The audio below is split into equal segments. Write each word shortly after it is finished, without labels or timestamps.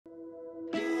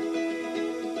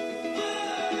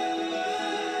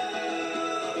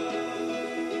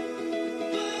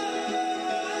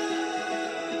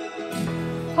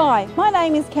Hi, my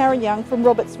name is Karen Young from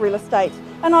Roberts Real Estate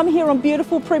and I'm here on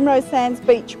beautiful Primrose Sands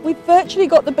beach. We've virtually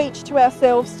got the beach to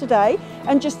ourselves today,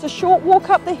 and just a short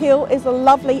walk up the hill is a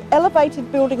lovely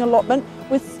elevated building allotment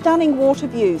with stunning water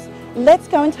views. Let's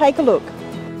go and take a look.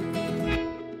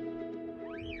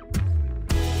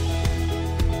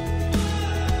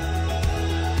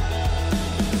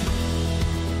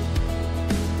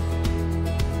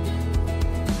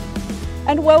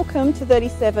 And welcome to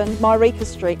 37 Myrica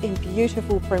Street in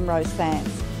beautiful Primrose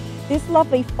Sands. This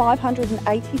lovely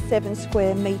 587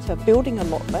 square metre building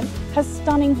allotment has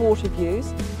stunning water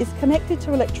views, is connected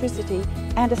to electricity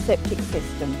and a septic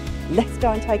system. Let's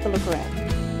go and take a look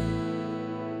around.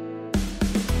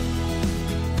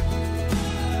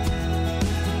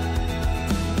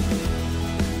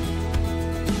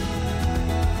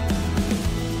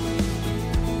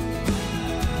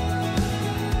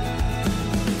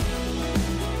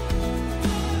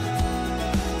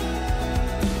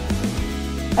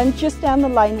 And just down the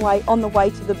laneway on the way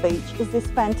to the beach is this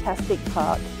fantastic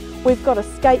park. We've got a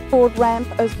skateboard ramp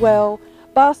as well,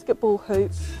 basketball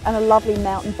hoops and a lovely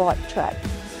mountain bike track.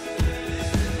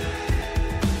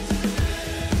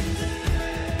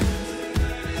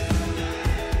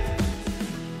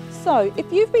 So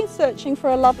if you've been searching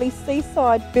for a lovely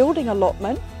seaside building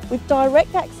allotment with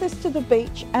direct access to the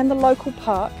beach and the local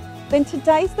park, then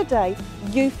today's the day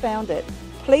you found it.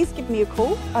 Please give me a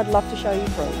call, I'd love to show you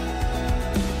through.